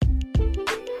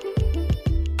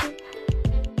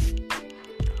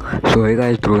So hey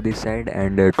guys, Dhruv this side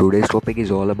and today's topic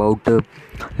is all about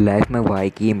life में Y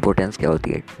की importance क्या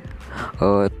होती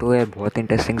है। तो यार बहुत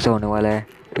इंटरेस्टिंग सा होने वाला है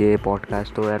ये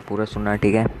पॉडकास्ट, तो यार पूरा सुनना,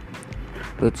 ठीक है।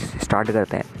 तो स्टार्ट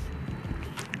करते हैं।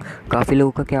 काफ़ी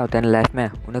लोगों का क्या होता है ना, लाइफ में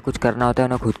उन्हें कुछ करना होता है,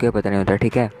 उन्हें खुद को पता नहीं होता,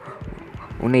 ठीक है।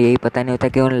 उन्हें यही पता नहीं होता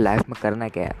कि उन्हें लाइफ में करना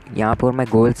क्या है। यहाँ पर मैं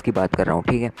गोल्स की बात कर रहा हूँ,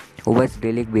 ठीक है। वो बस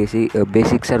डेली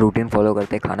बेसिक सा रूटीन फॉलो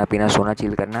करते हैं, खाना पीना सोना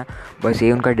चिल करना, बस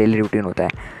ये उनका डेली रूटीन होता है।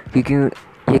 क्योंकि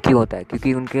ये क्यों होता है?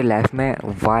 क्योंकि उनके लाइफ में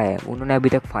वाई है, उन्होंने अभी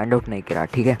तक फाइंड आउट नहीं करा,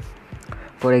 ठीक है।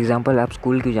 फॉर एग्जांपल, आप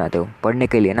स्कूल क्यों जाते हो? पढ़ने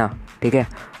के लिए ना, ठीक है।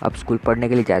 आप स्कूल पढ़ने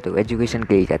के लिए जाते हो, एजुकेशन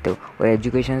के लिए जाते हो, और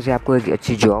एजुकेशन से आपको एक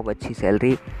अच्छी जॉब, अच्छी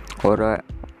सैलरी और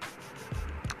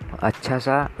अच्छा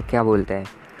सा क्या बोलते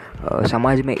हैं,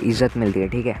 समाज में इज़्ज़त मिलती है,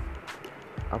 ठीक है।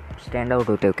 आप स्टैंड आउट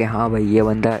होते हो कि हाँ भाई, ये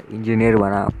बंदा इंजीनियर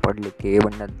बना पढ़ लिख के, ये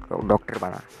बंदा डॉक्टर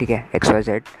बना, ठीक है,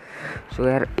 XYZ। सो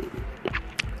यार,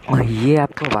 ये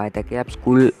आपका वाई था कि आप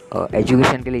स्कूल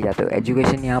एजुकेशन के लिए जाते हो।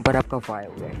 एजुकेशन यहाँ पर आपका वाई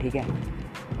हो गया, ठीक है।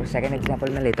 और सेकंड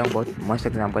एग्जांपल मैं लेता हूँ, बहुत मस्त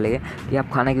एग्जांपल है ये, कि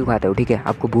आप खाना क्यों खाते हो, ठीक है।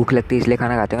 आपको भूख लगती है इसलिए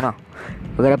खाना खाते हो ना।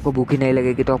 अगर आपको भूख ही नहीं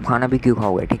लगेगी तो आप खाना भी क्यों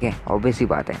खाओगे, ठीक है, ऑब्वियस सी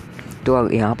बात है। तो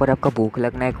यहाँ पर आपका भूख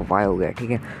लगना एक वाई हो गया,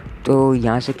 ठीक है। तो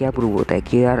यहाँ से क्या प्रूव होता है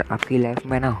कि यार आपकी लाइफ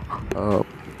में ना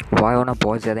वाई होना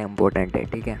बहुत ज़्यादा इम्पोर्टेंट है,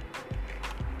 ठीक है।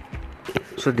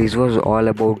 So this was all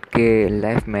about के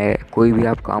लाइफ में कोई भी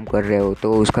आप काम कर रहे हो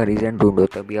तो उसका रीज़न ढूंढो,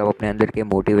 तभी आप अपने अंदर के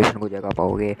मोटिवेशन को जगा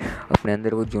पाओगे, अपने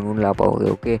अंदर वो जुनून ला पाओगे,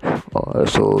 okay.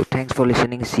 So thanks for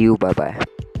listening, see you, bye bye.